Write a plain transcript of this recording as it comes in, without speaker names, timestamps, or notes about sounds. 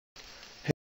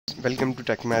Welcome to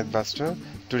Tech Math Master.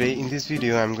 Today in this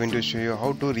video I'm going to show you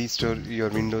how to restore your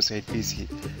Windows 8 PC.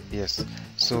 Yes,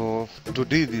 so to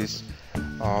do this,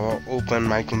 open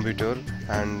my computer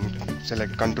and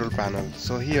select control panel.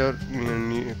 So here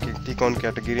you click on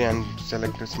category and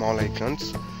select the small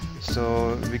icons.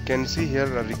 So we can see here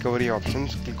recovery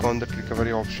options. Click on the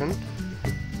recovery option.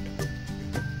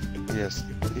 Yes,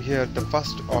 here the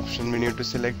first option we need to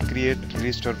select create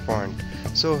restore point.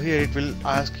 So here it will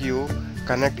ask you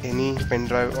connect any pen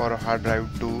drive or a hard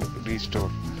drive to restore.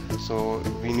 So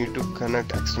we need to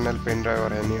connect external pen drive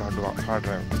or any hard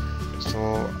drive.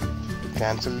 So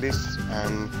cancel this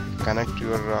and connect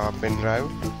your pen drive.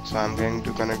 So I'm going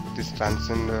to connect this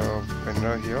transcend pen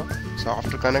drive here. So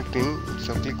after connecting,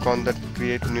 so click on that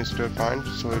create new store point.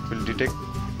 So it will detect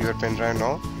your pen drive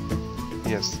now.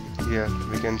 Yes, here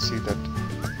we can see that.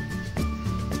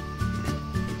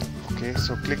 Okay,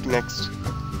 so click next.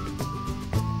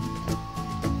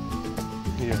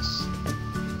 Yes,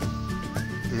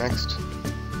 next.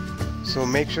 So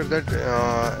make sure that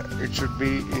it should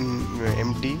be in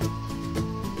empty,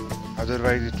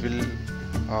 otherwise it will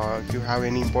if you have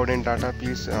any important data,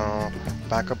 please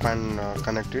back up and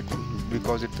connect it,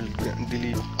 because it will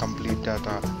delete complete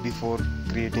data before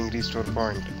creating restore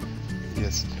point.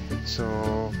 Yes,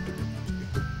 so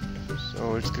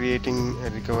it's creating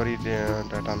a recovery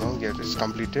data now. Yes, it's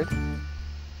completed.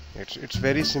 It's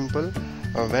very simple.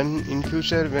 When in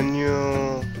future when you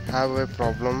have a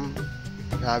problem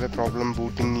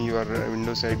booting your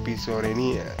Windows 8 PC or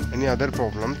any other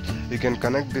problem, you can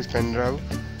connect this pen drive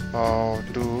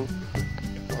to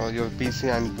your PC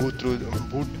and boot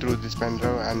through this pen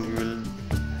drive, and you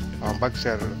will bugs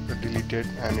are deleted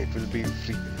and it will be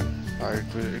free.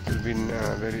 It will be in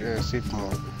very safe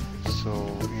mode.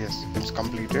 So yes, it's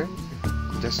completed.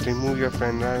 Just remove your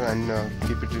pen drive and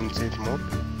keep it in safe mode.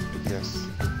 Yes,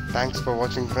 thanks for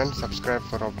watching friends. Subscribe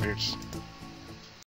for updates.